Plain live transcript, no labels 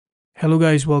Hello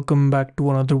guys, welcome back to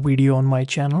another video on my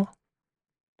channel.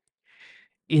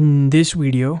 In this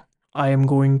video, I am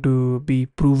going to be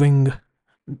proving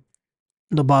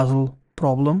the Basel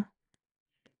problem.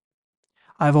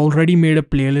 I've already made a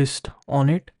playlist on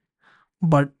it,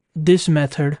 but this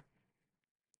method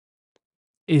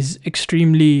is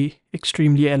extremely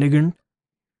elegant.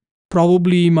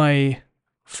 Probably my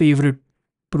favorite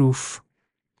proof.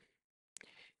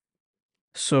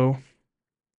 So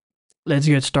let's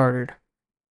get started.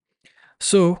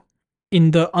 So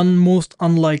in the most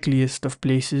unlikeliest of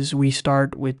places, we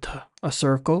start with a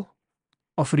circle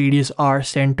of radius r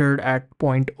centered at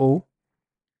point O,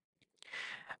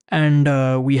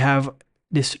 and we have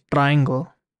this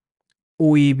triangle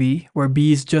OAB where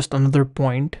B is just another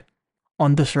point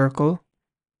on the circle.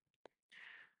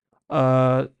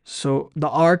 So the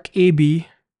arc AB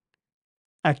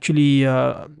actually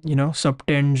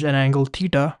subtends an angle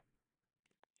theta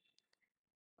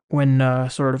when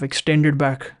sort of extended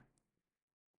back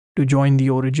to join the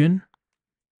origin.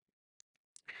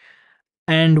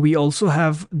 And we also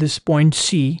have this point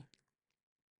C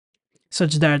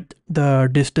such that the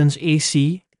distance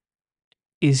AC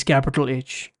is capital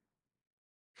H.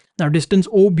 Now distance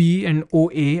OB and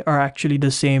OA are actually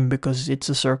the same because it's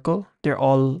a circle. They're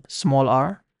all small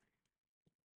r.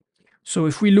 So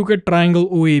if we look at triangle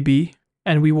OAB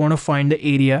and we want to find the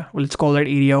area, well, let's call that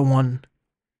area 1.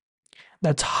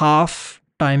 That's half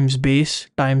times base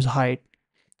times height.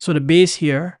 So the base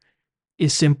here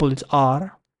is simple, it's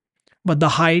r, but the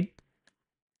height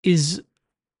is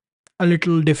a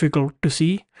little difficult to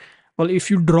see. Well, if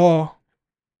you draw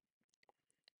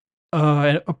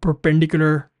a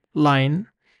perpendicular line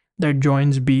that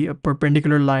joins B, a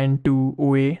perpendicular line to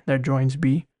OA that joins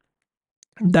B,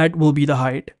 that will be the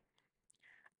height.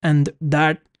 And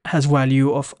that has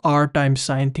value of r times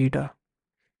sine theta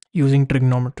using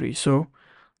trigonometry. So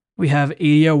we have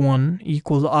area 1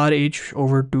 equals RH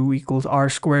over 2 equals r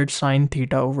squared sine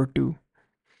theta over 2.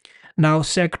 Now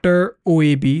sector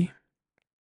OAB,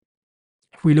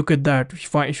 if we look at that,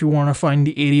 if you want to find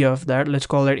the area of that, let's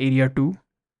call that area 2.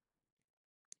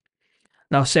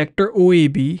 Now sector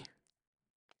OAB,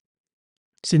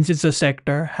 since it's a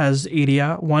sector, has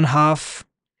area 1/2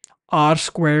 r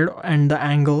squared and the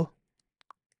angle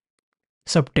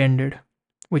subtended,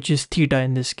 which is theta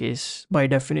in this case by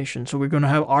definition. So we're going to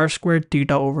have r squared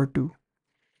theta over 2.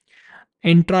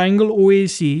 In triangle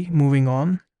OAC, moving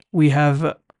on, we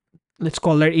have, let's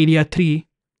call that area 3.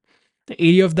 The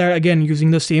area of that, again,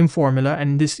 using the same formula,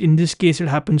 and in this case it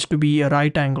happens to be a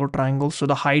right angle triangle, so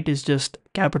the height is just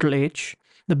capital H.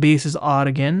 The base is r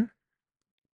again.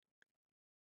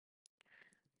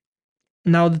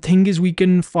 Now the thing is, we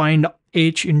can find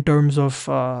h in terms of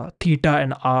theta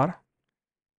and r.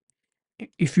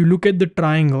 If you look at the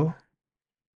triangle,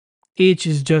 h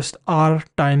is just r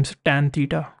times tan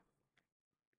theta,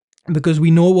 because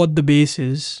we know what the base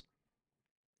is,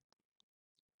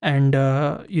 and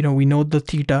we know the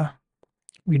theta.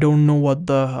 We don't know what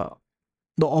the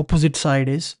opposite side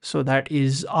is, so that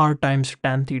is r times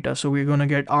tan theta. So we're going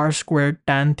to get r squared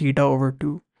tan theta over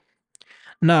 2.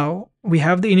 Now we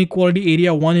have the inequality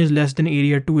area 1 is less than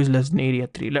area 2 is less than area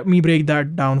 3. Let me break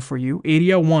that down for you.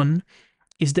 Area 1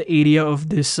 is the area of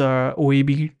this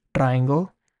OAB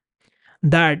triangle.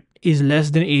 That is less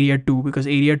than area 2 because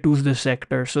area 2 is the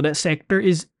sector. So that sector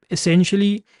is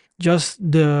essentially just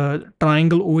the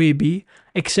triangle OAB,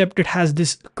 except it has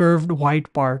this curved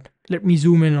white part. Let me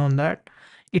zoom in on that.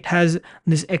 It has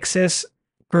this excess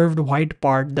curved white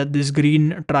part that this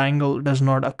green triangle does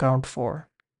not account for.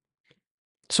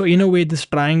 So in a way, this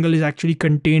triangle is actually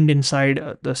contained inside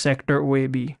the sector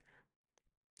OAB.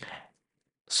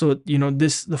 So,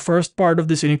 the first part of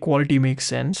this inequality makes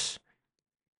sense.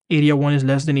 Area 1 is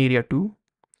less than area 2.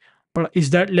 But is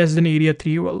that less than area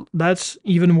 3? Well, that's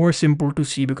even more simple to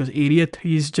see because area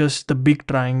 3 is just the big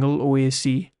triangle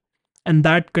OAC. And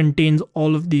that contains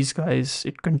all of these guys.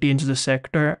 It contains the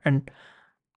sector and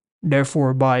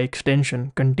therefore by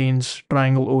extension contains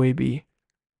triangle OAB.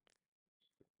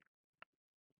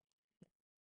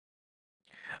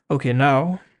 Okay,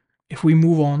 now if we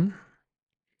move on,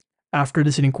 after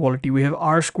this inequality, we have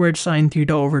r squared sine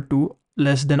theta over 2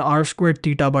 less than r squared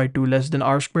theta by 2 less than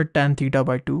r squared tan theta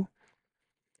by 2.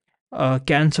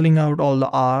 Cancelling out all the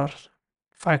r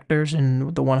factors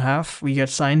in the 1/2, we get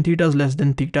sine theta is less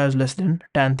than theta is less than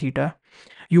tan theta.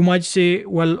 You might say,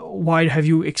 well, why have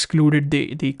you excluded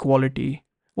the equality?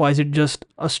 Why is it just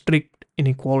a strict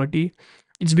inequality?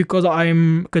 It's because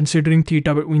I'm considering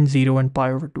theta between 0 and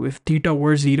pi over 2. If theta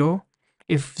were 0,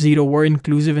 if 0 were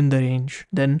inclusive in the range,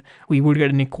 then we would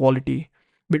get an equality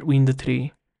between the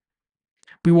three.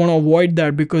 We want to avoid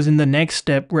that because in the next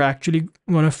step, we're actually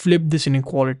going to flip this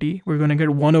inequality. We're going to get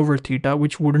 1 over theta,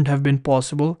 which wouldn't have been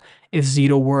possible if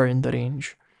 0 were in the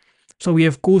range. So we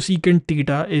have cosecant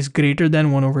theta is greater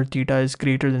than 1 over theta is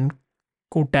greater than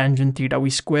cotangent theta. We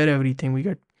square everything. We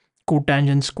get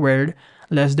cotangent squared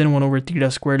less than 1 over theta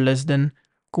squared less than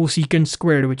cosecant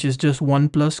squared, which is just 1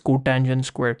 plus cotangent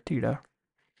squared theta.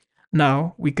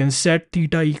 Now we can set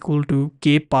theta equal to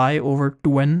k pi over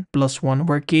 2n plus 1,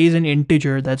 where k is an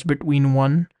integer that's between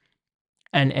 1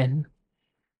 and n,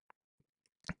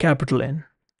 capital N.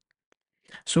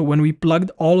 So when we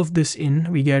plugged all of this in,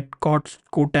 we get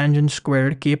cotangent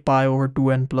squared k pi over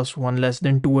 2n plus 1 less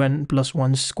than 2n plus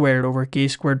 1 squared over k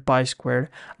squared pi squared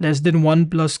less than 1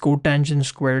 plus cotangent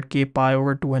squared k pi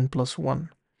over 2n plus 1.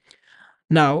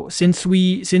 Now, since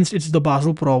it's the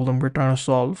Basel problem we're trying to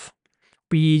solve,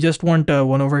 we just want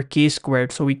 1 over k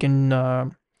squared, so we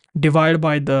can divide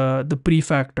by the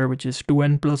prefactor, which is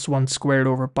 2n plus 1 squared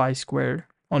over pi squared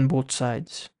on both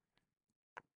sides.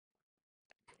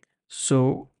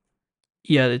 So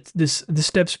yeah, this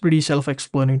step's pretty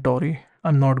self-explanatory.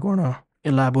 I'm not gonna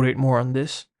elaborate more on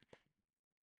this.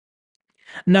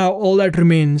 Now all that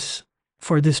remains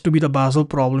for this to be the Basel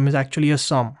problem is actually a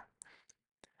sum.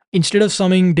 Instead of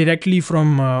summing directly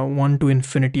from 1 to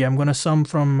infinity, I'm gonna sum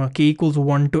from k equals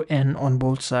 1 to n on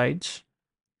both sides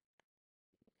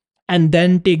and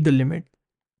then take the limit.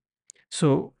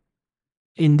 So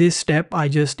in this step, I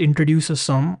just introduce a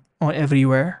sum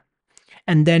everywhere,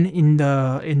 and then in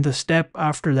the step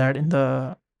after that, in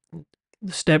the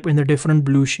step in the different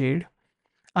blue shade,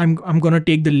 I'm gonna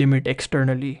take the limit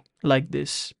externally like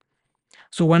this.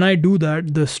 So when I do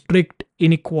that, the strict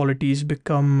inequalities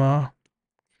become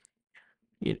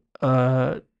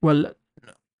well,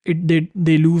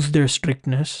 they lose their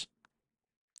strictness.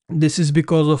 This is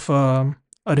because of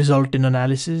a result in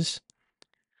analysis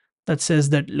that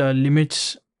says that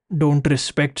limits don't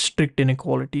respect strict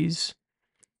inequalities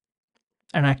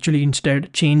and actually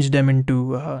instead change them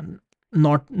into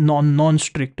not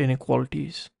non-strict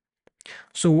inequalities.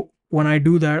 So when I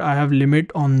do that, I have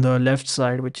limit on the left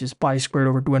side, which is pi squared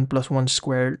over 2n plus 1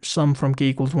 squared, sum from k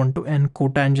equals 1 to n,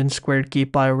 cotangent squared k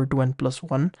pi over 2n plus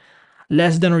 1,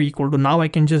 less than or equal to, now I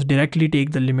can just directly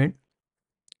take the limit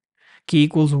k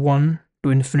equals 1 to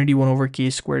infinity 1 over k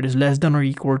squared is less than or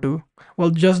equal to, well,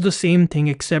 just the same thing,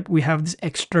 except we have this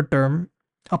extra term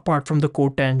apart from the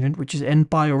cotangent, which is n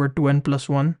pi over 2n plus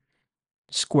 1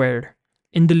 squared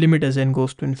in the limit as n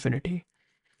goes to infinity.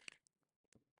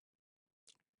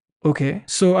 Okay,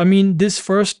 so I mean, this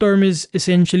first term is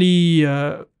essentially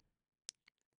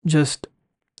just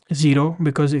 0,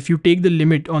 because if you take the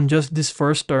limit on just this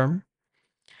first term,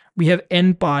 we have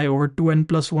n pi over 2n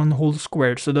plus 1 whole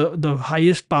squared. So the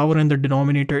highest power in the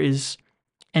denominator is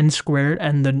n squared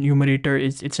and the numerator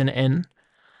it's an n.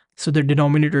 So the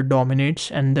denominator dominates,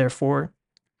 and therefore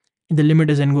the limit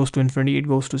as n goes to infinity, it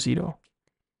goes to 0.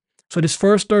 So this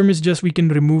first term is just, we can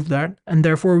remove that, and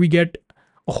therefore we get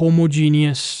a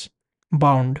homogeneous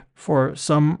bound for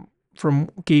sum from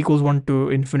k equals 1 to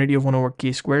infinity of 1 over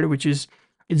k squared, which is,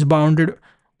 it's bounded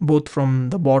both from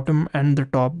the bottom and the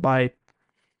top by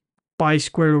pi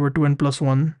squared over 2n plus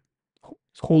 1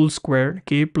 whole squared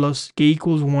k plus k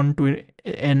equals 1 to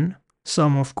n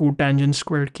sum of cotangent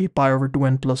squared k pi over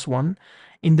 2n plus 1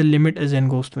 in the limit as n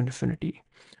goes to infinity.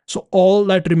 So all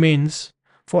that remains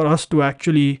for us to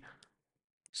actually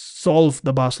solve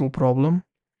the Basel problem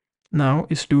now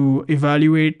is to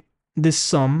evaluate this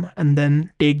sum and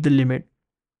then take the limit.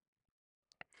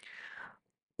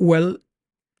 Well,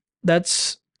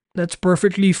 that's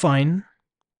perfectly fine,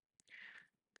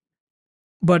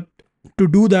 but to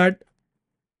do that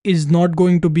is not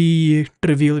going to be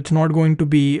trivial. It's not going to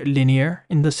be linear,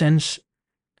 in the sense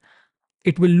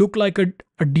it will look like a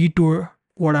detour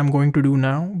what I'm going to do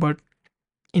now, but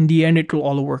in the end it will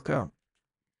all work out.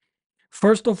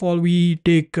 First of all, we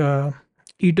take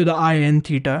e to the I n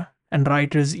theta and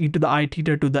write as e to the I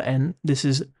theta to the n. This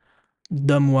is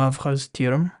the Moivre's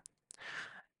theorem.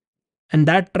 And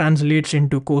that translates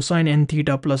into cosine n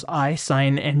theta plus I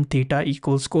sine n theta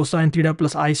equals cosine theta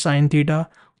plus I sine theta,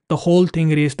 the whole thing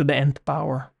raised to the nth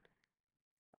power.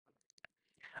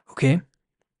 Okay.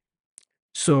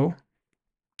 So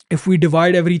if we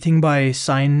divide everything by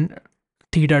sine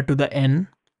theta to the n,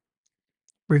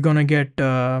 we're gonna get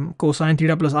cosine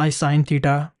theta plus I sine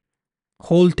theta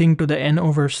whole thing to the n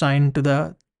over sine to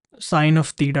the sine of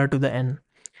theta to the n,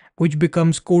 which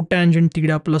becomes cotangent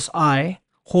theta plus I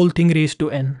whole thing raised to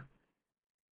n.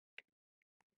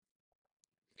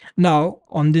 Now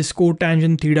on this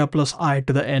cotangent theta plus I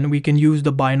to the n, we can use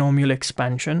the binomial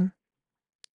expansion,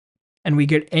 and we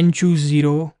get n choose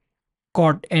 0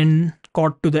 cot n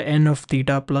cot to the n of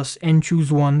theta plus n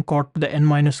choose 1 cot to the n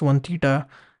minus 1 theta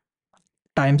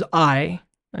times I,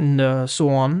 and so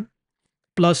on,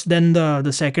 plus then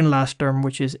the second last term,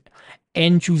 which is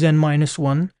n choose n minus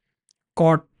 1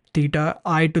 cot theta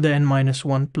I to the n minus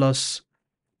 1 plus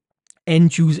n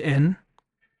choose n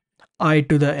I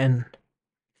to the n.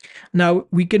 Now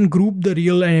we can group the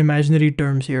real and imaginary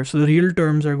terms here. So the real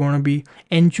terms are going to be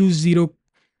n choose 0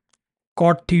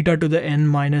 cot theta to the n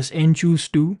minus n choose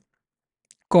 2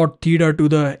 cot theta to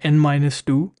the n minus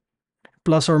 2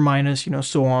 plus or minus,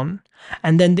 so on.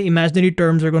 And then the imaginary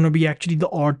terms are going to be actually the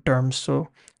odd terms. So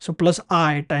plus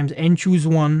I times n choose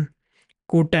 1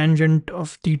 cotangent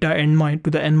of theta to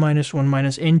the n minus 1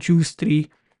 minus n choose 3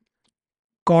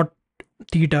 cot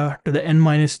theta to the n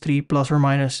minus 3 plus or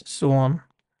minus, so on.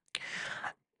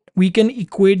 We can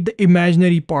equate the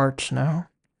imaginary parts now.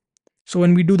 So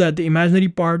when we do that, the imaginary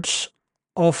parts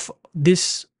of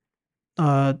this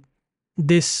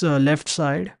left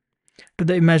side to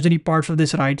the imaginary parts of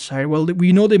this right side. Well,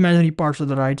 we know the imaginary parts of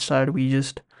the right side. We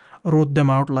just wrote them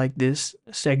out like this,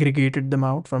 segregated them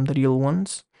out from the real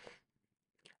ones.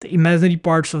 The imaginary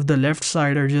parts of the left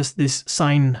side are just this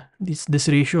sine, this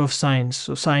ratio of sines.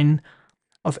 So sine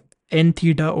of n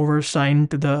theta over sine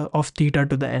of theta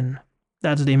to the n.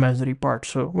 That's the imaginary part.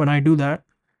 So when I do that,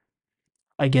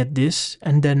 I get this,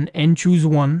 and then n choose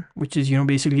 1, which is,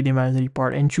 basically the imaginary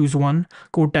part. N choose 1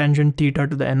 cotangent theta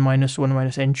to the n minus 1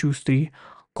 minus n choose 3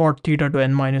 cot theta to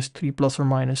n minus 3 plus or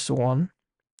minus, so on.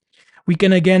 We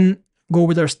can again go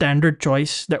with our standard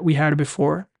choice that we had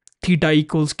before. Theta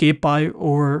equals k pi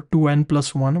over 2n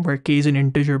plus 1, where k is an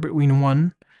integer between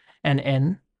 1 and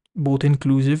n, both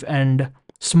inclusive, and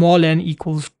small n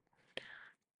equals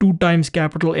 2 times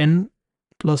capital N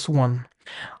plus 1.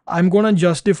 I'm going to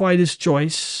justify this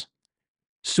choice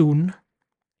soon,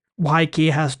 why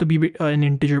k has to be an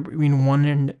integer between 1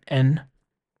 and n.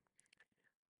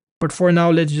 But for now,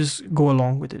 let's just go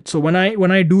along with it. So when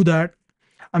I do that,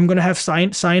 I'm going to have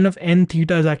sine of n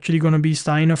theta is actually going to be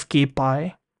sine of k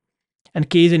pi, and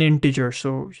k is an integer,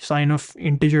 so sine of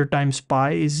integer times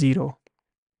pi is 0.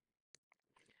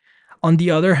 On the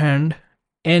other hand,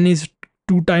 n is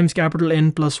 2 times capital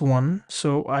N plus 1,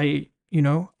 so I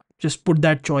just put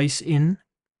that choice in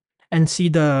and see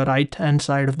the right hand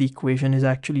side of the equation is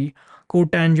actually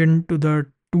cotangent to the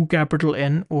 2 capital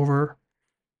N over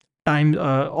times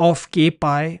of k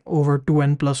pi over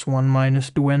 2n plus 1 minus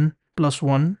 2n plus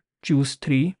 1 choose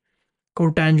 3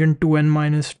 cotangent 2n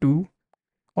minus 2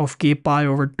 of k pi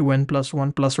over 2n plus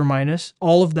 1 plus or minus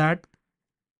all of that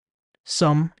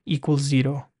sum equals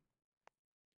 0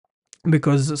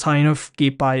 because the sine of k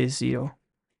pi is 0.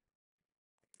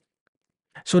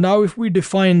 So now if we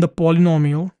define the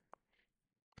polynomial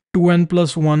 2n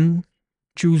plus 1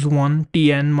 choose 1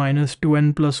 tn minus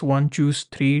 2n plus 1 choose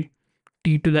 3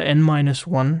 t to the n minus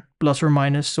 1 plus or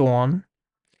minus, so on,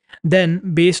 then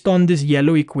based on this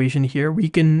yellow equation here, we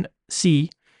can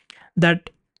see that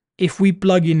if we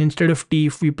plug in, instead of t,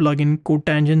 if we plug in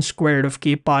cotangent squared of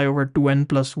k pi over 2n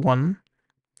plus 1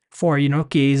 for,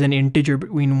 k is an integer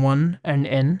between 1 and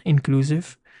n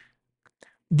inclusive,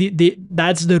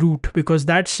 that's the root, because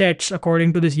that sets,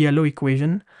 according to this yellow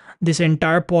equation, this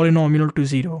entire polynomial to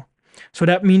 0. So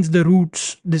that means the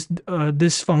roots,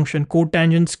 this function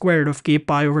cotangent squared of k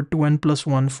pi over 2n plus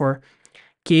 1 for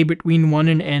k between 1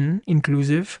 and n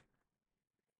inclusive,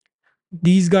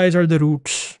 these guys are the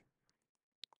roots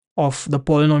of the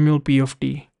polynomial p of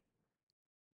t.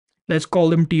 Let's call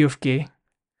them t of k,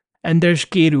 and there's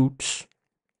k roots.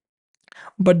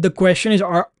 But the question is,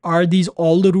 are these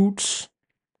all the roots?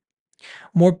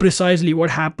 More precisely, what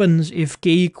happens if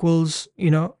k equals,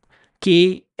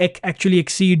 k actually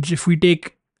exceeds, if we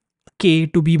take k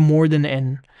to be more than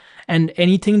n, and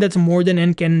anything that's more than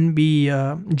n can be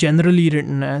generally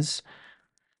written as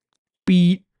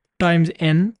p times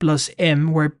n plus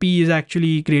m, where p is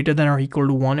actually greater than or equal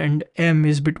to 1 and m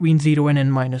is between 0 and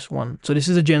n minus 1. So this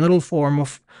is a general form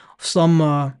of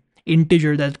some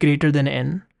integer that's greater than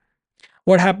n.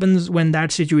 What happens when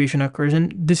that situation occurs?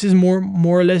 And this is more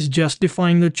or less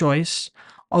justifying the choice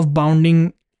of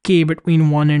bounding k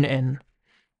between 1 and n.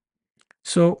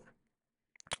 So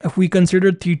if we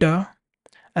consider theta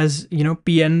as,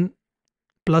 pn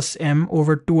plus m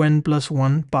over 2n plus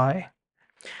 1 pi,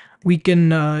 we can,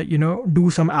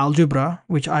 do some algebra,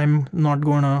 which I'm not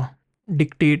going to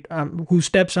dictate, whose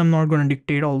steps I'm not going to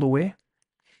dictate all the way,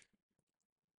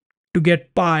 to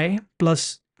get pi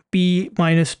plus p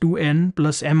minus 2n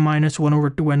plus m minus 1 over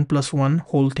 2n plus 1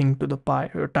 whole thing to the pi,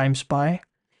 or times pi.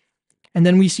 And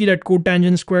then we see that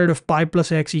cotangent squared of pi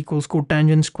plus x equals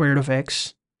cotangent squared of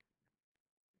x.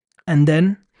 And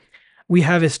then we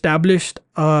have established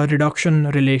a reduction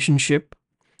relationship.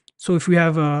 So if we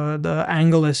have the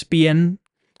angle as Pn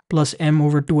plus m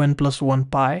over 2n plus 1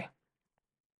 pi,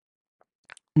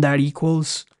 that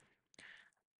equals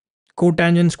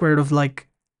cotangent squared of like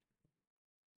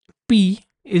p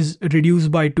is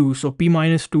reduced by 2. So p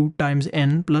minus 2 times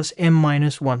n plus m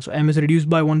minus 1. So m is reduced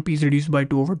by 1, p is reduced by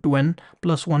 2 over 2n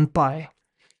plus 1 pi.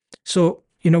 So,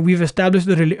 we've established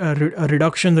a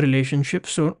reduction relationship.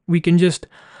 So we can just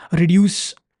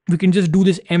reduce, we can just do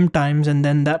this m times, and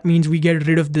then that means we get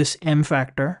rid of this m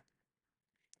factor.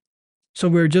 So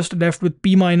we're just left with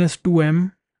p minus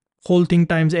 2m whole thing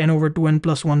times n over 2n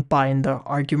plus 1 pi in the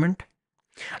argument.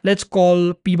 Let's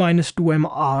call p minus 2m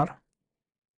r.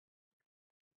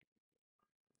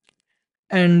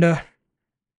 And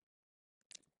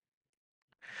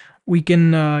we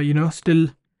can, still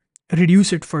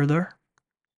reduce it further.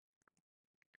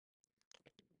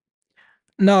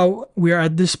 Now we are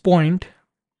at this point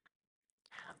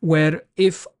where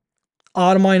if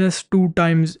r minus 2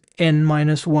 times n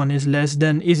minus 1 is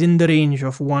in the range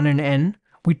of 1 and n,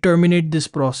 we terminate this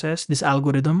process, this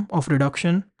algorithm of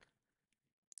reduction.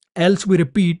 Else we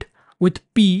repeat with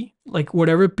p, like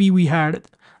whatever p we had,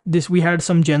 we had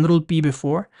some general p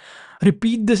before.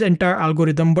 Repeat this entire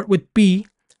algorithm, but with p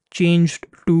changed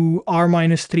to r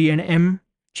minus 3 and m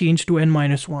changed to n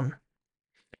minus 1.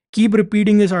 Keep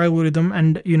repeating this algorithm,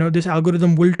 and this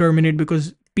algorithm will terminate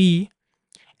because p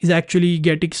is actually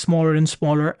getting smaller and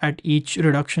smaller at each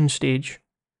reduction stage.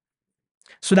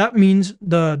 So that means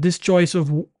this choice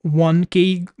of 1,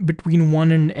 k between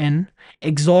 1 and n,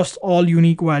 exhausts all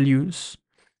unique values.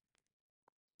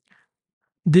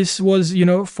 This was,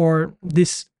 for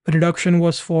this reduction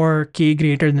was for k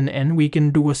greater than n. We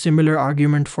can do a similar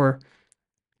argument for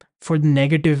the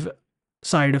negative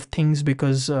side of things,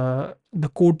 because the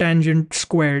cotangent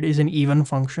squared is an even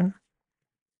function.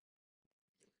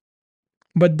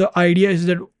 But the idea is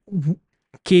that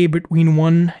k between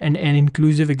 1 and n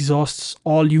inclusive exhausts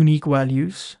all unique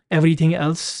values. Everything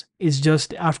else is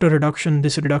just, after reduction,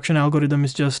 this reduction algorithm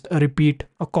is just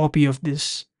a copy of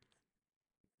this.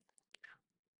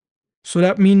 So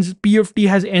that means p of t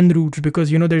has n roots because,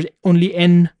 there's only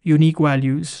n unique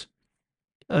values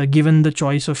given the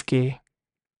choice of k.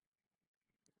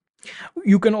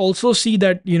 You can also see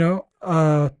that,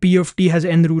 p of t has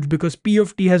n roots because p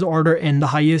of t has order n, the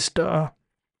highest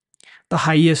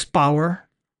power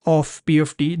of p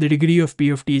of t, the degree of p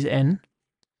of t is n,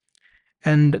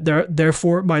 and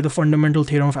therefore by the fundamental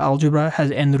theorem of algebra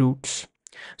has n roots.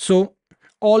 So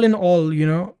all in all,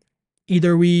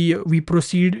 either we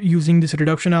proceed using this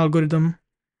reduction algorithm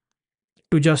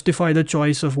to justify the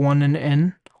choice of 1 and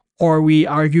n, or we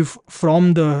argue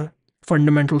from the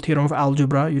fundamental theorem of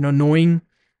algebra, knowing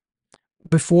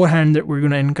beforehand that we're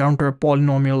going to encounter a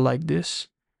polynomial like this.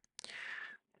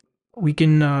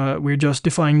 We're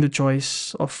justifying the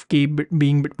choice of k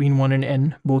being between 1 and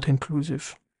n, both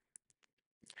inclusive.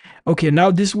 Okay, now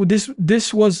this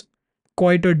was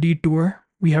quite a detour.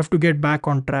 We have to get back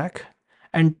on track.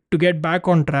 And to get back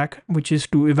on track, which is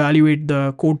to evaluate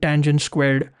the cotangent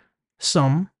squared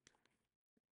sum,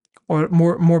 or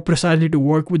more precisely to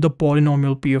work with the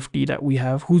polynomial p of t that we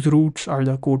have, whose roots are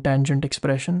the cotangent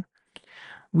expression,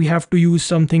 we have to use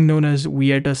something known as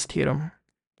Vieta's theorem.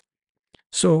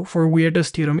 So for Vieta's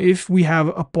theorem, if we have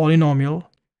a polynomial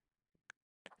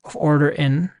of order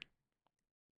n,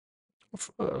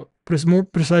 more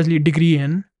precisely degree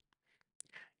n,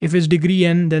 if it's degree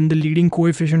n, then the leading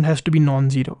coefficient has to be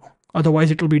non-zero.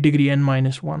 Otherwise, it will be degree n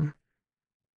minus 1.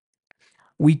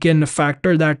 We can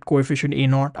factor that coefficient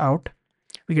a0 out.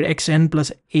 We get xn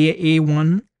plus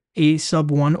a1, a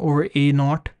sub 1 over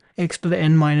a0, x to the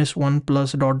n minus 1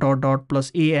 plus dot dot dot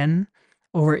plus an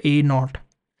over a0.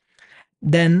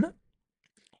 Then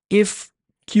if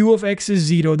q of x is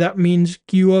 0, that means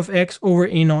q of x over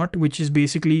a0, which is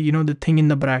basically, the thing in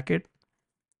the bracket,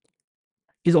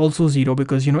 is also 0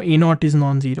 because, a0 is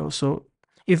non-zero. So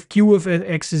if q of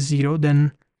x is 0,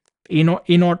 then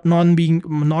a0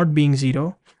 not being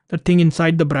 0, the thing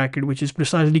inside the bracket, which is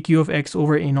precisely q of x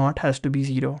over a0, has to be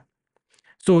 0.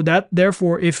 So that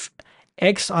therefore, if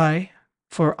xi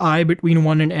for I between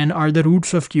 1 and n are the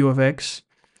roots of q of x,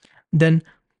 then,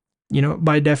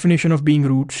 by definition of being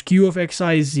roots, q of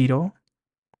xi is 0.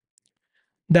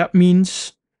 That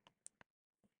means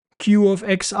q of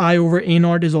xi over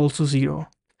a0 is also 0.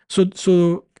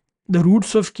 So the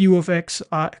roots of q of x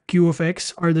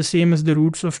are the same as the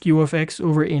roots of q of x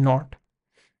over a0,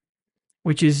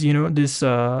 which is, this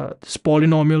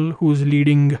polynomial whose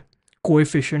leading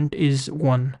coefficient is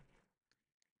 1.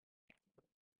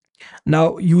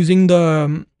 Now, using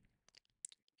the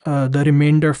the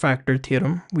remainder factor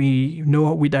theorem. We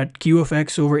know that q of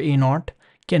x over a naught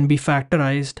can be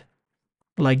factorized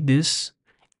like this: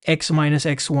 x minus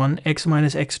x1, x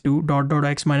minus x2, dot dot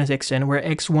x minus xn, where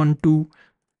x1, 2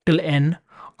 till n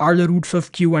are the roots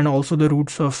of q and also the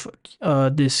roots of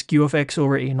this q of x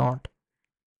over a naught.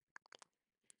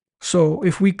 So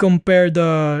if we compare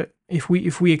the, if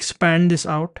we expand this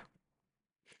out,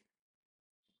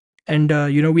 and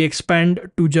we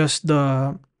expand to just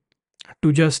the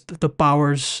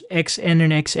powers xn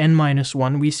and xn minus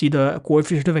 1, we see the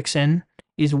coefficient of xn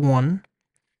is 1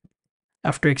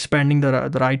 after expanding the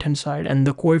right hand side, and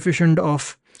the coefficient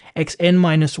of xn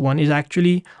minus 1 is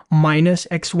actually minus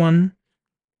x1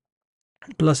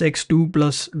 plus x2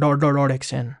 plus dot dot dot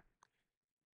xn.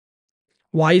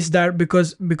 Why is that?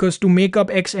 Because to make up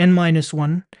xn minus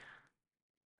 1,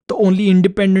 the only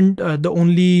independent, the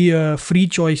only free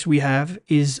choice we have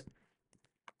is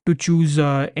to choose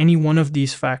any one of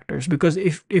these factors. Because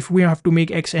if we have to make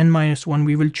xn minus 1,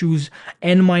 we will choose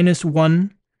n minus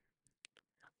 1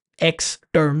 x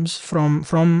terms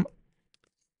from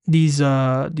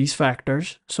these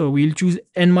factors. So we'll choose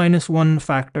n minus 1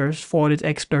 factors for its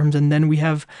x terms, and then we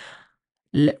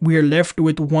are left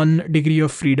with 1 degree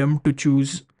of freedom to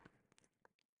choose,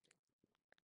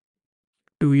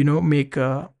 to make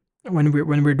when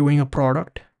we're doing a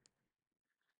product.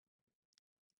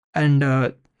 And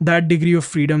that degree of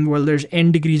freedom, well, there's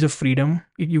n degrees of freedom.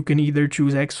 You can either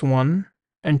choose x1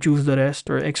 and choose the rest,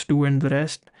 or x2 and the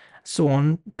rest, so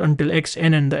on until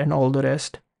xn and all the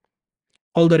rest.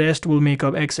 All the rest will make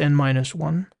up xn minus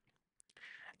 1,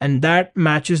 and that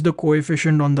matches the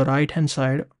coefficient on the right hand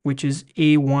side, which is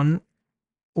a1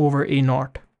 over a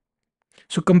naught.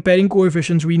 So comparing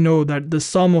coefficients, we know that the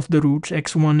sum of the roots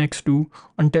x1, x2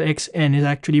 until xn is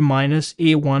actually minus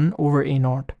a1 over a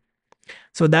naught.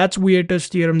 So that's Vieta's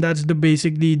theorem. That's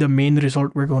basically the main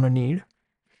result we're going to need.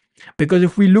 Because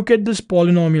if we look at this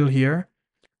polynomial here,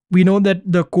 we know that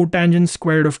the cotangent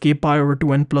squared of k pi over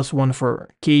 2n plus 1 for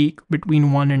k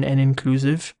between 1 and n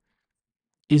inclusive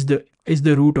is the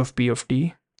root of p of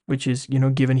t, which is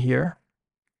given here.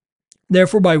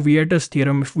 Therefore, by Vieta's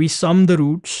theorem, if we sum the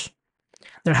roots,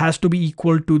 that has to be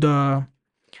equal to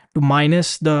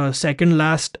minus the second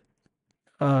last,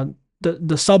 the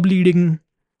subleading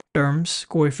terms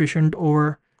coefficient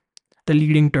over the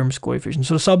leading terms coefficient.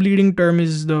 So subleading term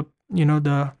is the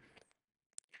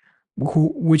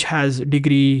which has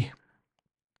degree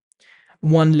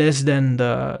 1 less than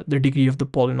the degree of the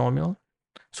polynomial.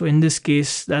 So in this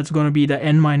case, that's going to be the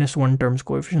n minus 1 terms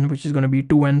coefficient, which is going to be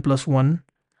 2n plus 1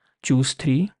 choose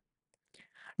 3,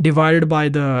 divided by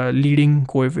the leading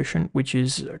coefficient, which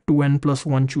is 2n plus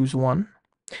 1 choose 1.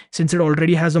 Since it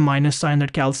already has a minus sign,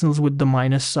 that cancels with the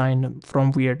minus sign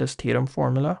from Vieta's theorem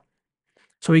formula.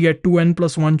 So we get 2n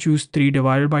plus 1 choose 3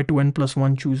 divided by 2n plus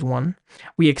 1 choose 1.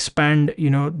 We expand,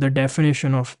 the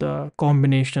definition of the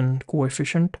combination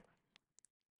coefficient.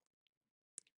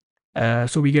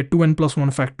 So we get 2n plus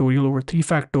 1 factorial over 3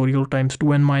 factorial times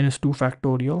 2n minus 2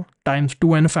 factorial times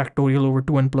 2n factorial over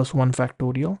 2n plus 1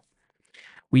 factorial.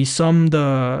 We sum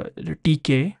the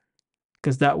tk,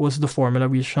 because that was the formula.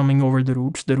 We're summing over the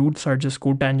roots. The roots are just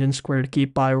cotangent squared k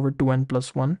pi over 2n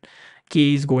plus 1.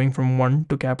 K is going from 1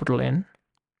 to capital N.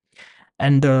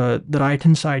 And the right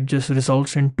hand side just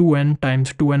results in 2n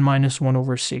times 2n minus 1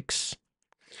 over 6.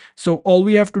 So all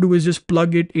we have to do is just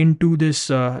plug it into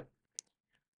this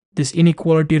this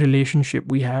inequality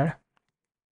relationship we had.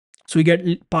 So we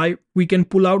get pi, we can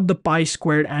pull out the pi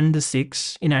squared and the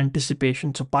 6 in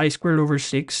anticipation. So pi squared over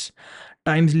 6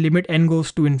 times limit n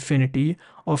goes to infinity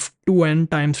of 2n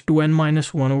times 2n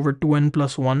minus 1 over 2n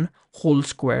plus 1 whole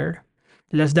squared,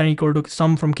 less than or equal to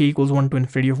sum from k equals 1 to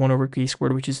infinity of 1 over k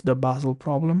squared, which is the Basel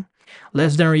problem.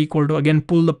 Less than or equal to, again,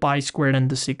 pull the pi squared and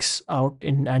the 6 out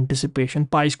in anticipation.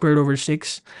 Pi squared over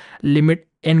 6, limit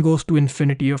n goes to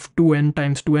infinity of 2n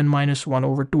times 2n minus 1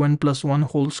 over 2n plus 1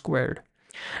 whole squared.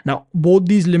 Now, both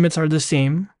these limits are the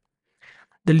same.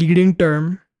 The leading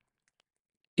term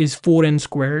is 4n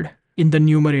squared in the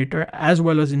numerator as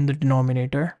well as in the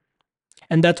denominator.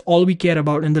 And that's all we care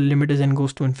about, and the limit as n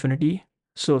goes to infinity.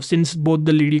 So since both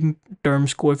the leading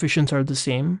terms coefficients are the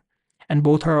same and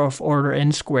both are of order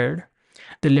n squared,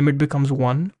 the limit becomes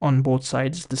 1 on both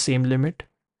sides, the same limit.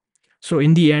 So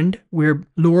in the end, we're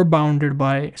lower bounded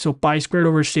by, so pi squared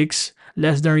over 6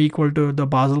 less than or equal to the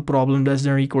Basel problem, less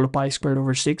than or equal to pi squared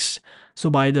over 6. So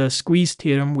by the squeeze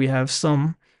theorem, we have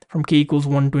sum from k equals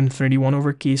 1 to infinity 1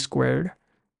 over k squared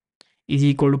is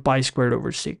equal to pi squared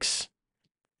over 6.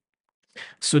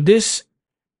 So this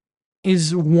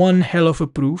is one hell of a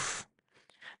proof.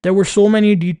 There were so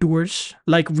many detours,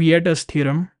 like Vieta's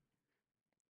theorem.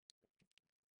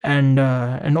 and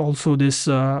also this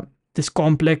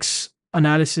complex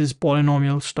analysis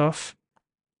polynomial stuff,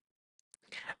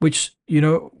 which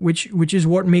which is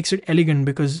what makes it elegant,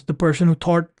 because the person who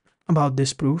thought about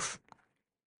this proof,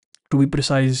 to be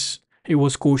precise, it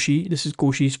was Cauchy. This is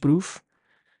Cauchy's proof.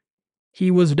 He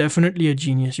was definitely a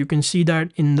genius. You can see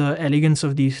that in the elegance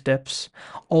of these steps.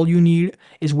 All you need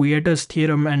is Vieta's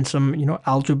theorem and some,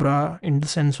 algebra in the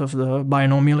sense of the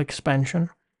binomial expansion,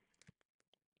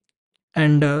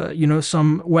 and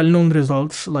some well-known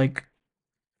results like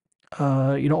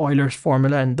Euler's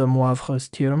formula and the Moivre's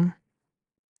theorem.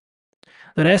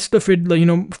 The rest of it,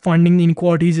 finding the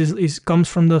inequalities is comes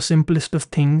from the simplest of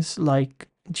things like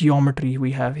geometry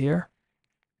we have here.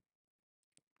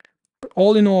 But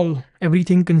all in all,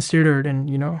 everything considered, and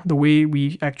the way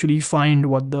we actually find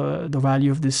what the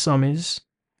value of this sum is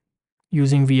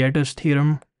using Vieta's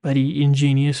theorem very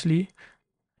ingeniously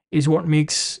is what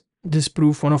makes this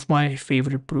proof one of my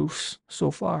favorite proofs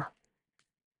so far.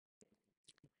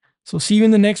 So see you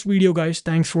in the next video, guys.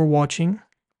 Thanks for watching.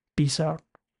 Peace out.